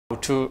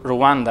to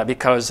Rwanda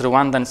because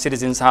Rwandan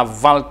citizens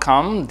have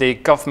welcomed the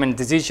government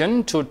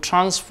decision to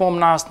transform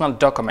national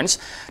documents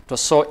to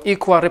show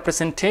equal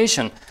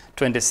representation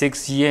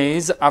 26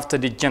 years after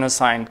the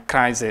genocide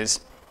crisis.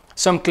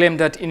 Some claim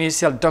that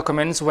initial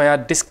documents were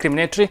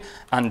discriminatory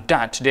and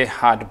that they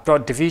had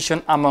brought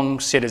division among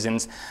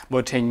citizens,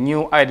 but a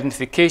new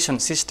identification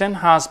system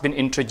has been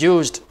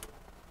introduced.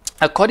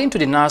 According to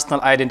the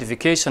National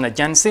Identification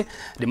Agency,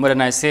 the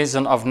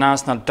modernization of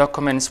national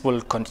documents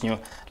will continue.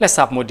 Let's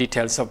have more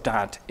details of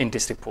that in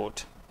this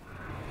report.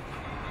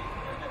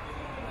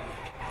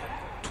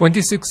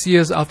 26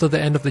 years after the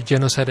end of the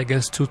genocide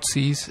against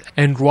Tutsis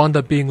and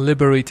Rwanda being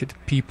liberated,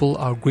 people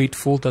are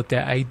grateful that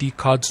their ID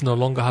cards no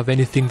longer have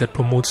anything that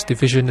promotes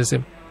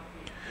divisionism.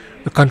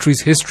 The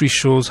country's history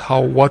shows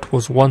how what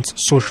was once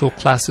social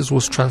classes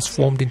was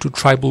transformed into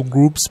tribal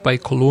groups by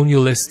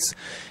colonialists,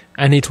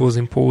 and it was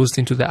imposed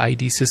into the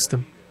ID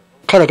system.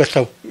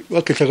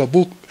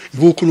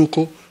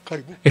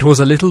 It was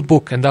a little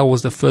book, and that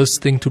was the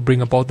first thing to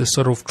bring about the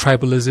sort of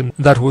tribalism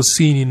that was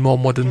seen in more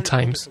modern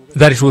times,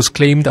 that it was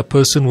claimed a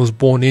person was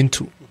born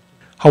into.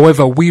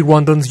 However, we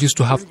Rwandans used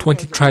to have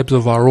 20 tribes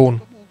of our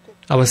own,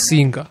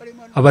 Abasinga,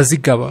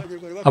 Abazigaba,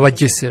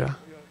 Abajesera,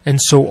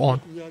 and so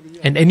on,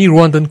 and any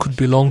Rwandan could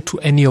belong to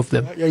any of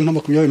them.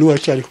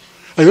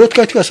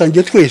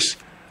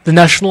 The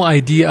national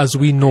ID as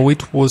we know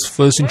it was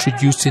first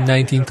introduced in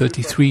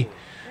 1933,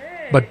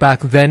 but back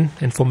then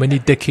and for many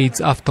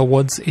decades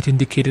afterwards it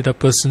indicated a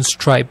person's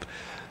tribe,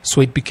 so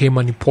it became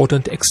an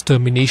important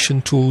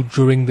extermination tool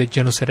during the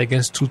genocide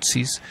against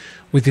Tutsis,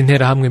 with the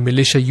Interahamwe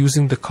militia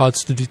using the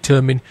cards to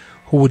determine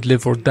who would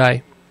live or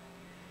die.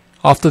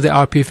 After the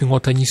RPF in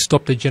Inkotanyi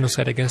stopped the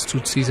genocide against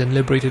Tutsis and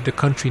liberated the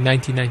country in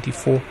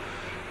 1994,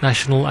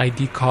 national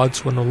ID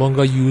cards were no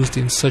longer used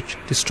in such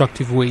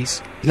destructive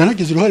ways.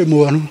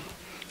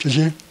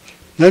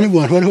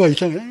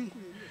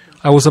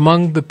 I was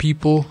among the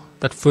people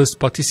that first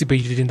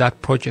participated in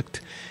that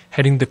project,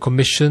 heading the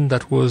commission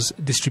that was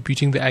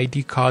distributing the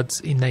ID cards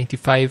in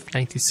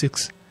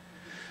 95-96.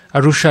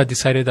 Arusha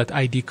decided that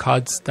ID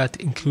cards that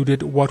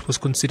included what was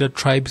considered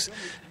tribes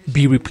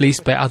be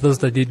replaced by others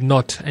that did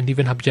not, and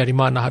even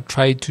Habyarimana had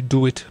tried to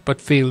do it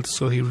but failed,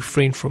 so he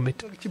refrained from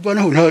it.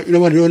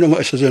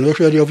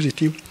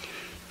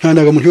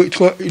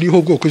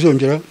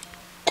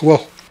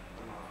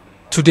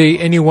 Today,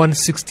 anyone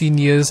 16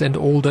 years and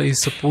older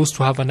is supposed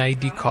to have an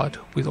ID card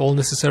with all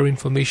necessary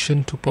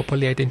information to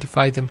properly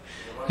identify them,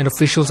 and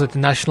officials at the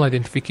National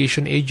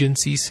Identification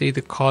Agency say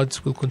the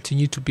cards will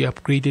continue to be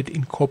upgraded,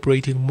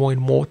 incorporating more and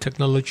more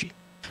technology.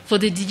 For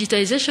the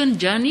digitization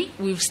journey,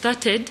 we've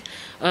started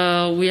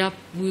a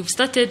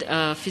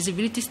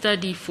feasibility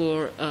study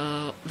for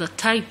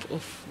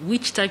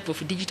which type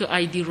of digital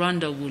ID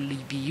Rwanda will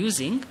be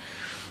using.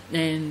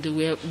 And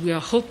we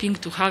are hoping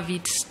to have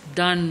it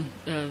done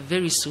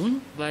very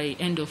soon, by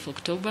end of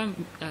October,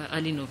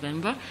 early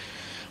November,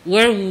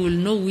 where we will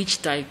know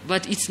which type.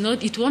 But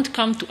it won't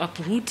come to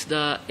uproot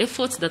the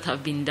efforts that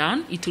have been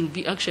done. It will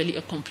be actually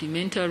a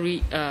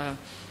complementary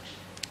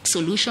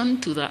solution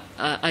to the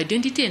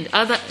identity and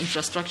other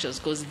infrastructures,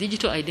 because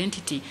digital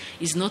identity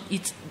is not,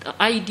 the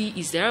ID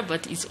is there,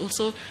 but it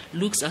also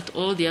looks at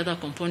all the other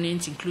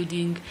components,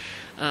 including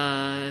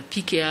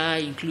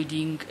PKI,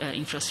 including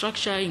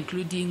infrastructure,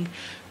 including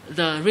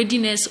the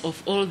readiness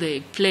of all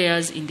the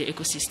players in the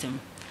ecosystem.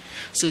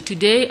 So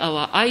today,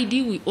 our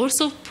ID, we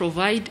also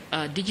provide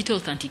digital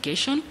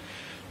authentication.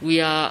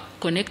 We are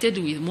connected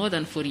with more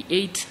than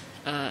 48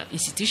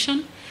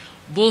 institutions,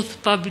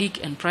 both public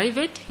and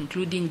private,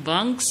 including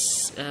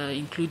banks,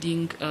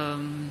 including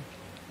Rwanda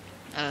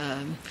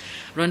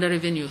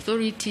Revenue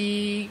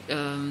Authority,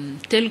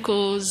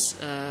 telcos,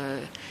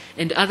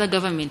 and other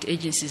government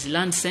agencies.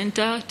 Land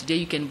Center, today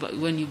you can,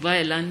 when you buy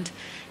a land,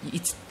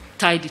 it's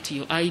tied to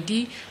your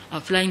ID.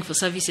 Applying for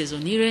services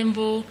on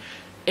Irembo,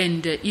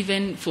 and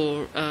even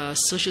for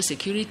social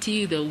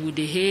security, the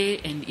Wudehe,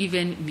 and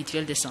even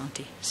Mutuelle de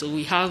Santé. So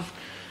we have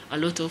a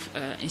lot of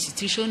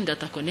institutions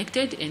that are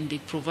connected, and they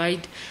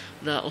provide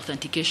the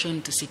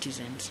authentication to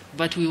citizens.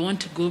 But we want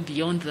to go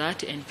beyond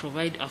that and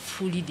provide a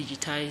fully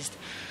digitized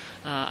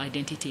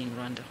identity in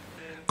Rwanda.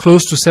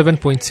 Close to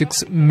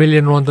 7.6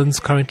 million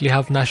Rwandans currently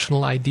have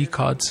national ID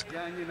cards,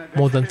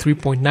 more than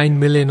 3.9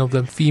 million of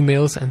them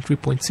females and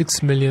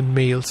 3.6 million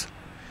males.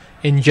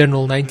 In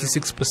general,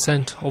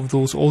 96% of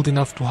those old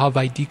enough to have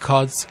ID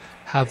cards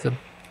have them.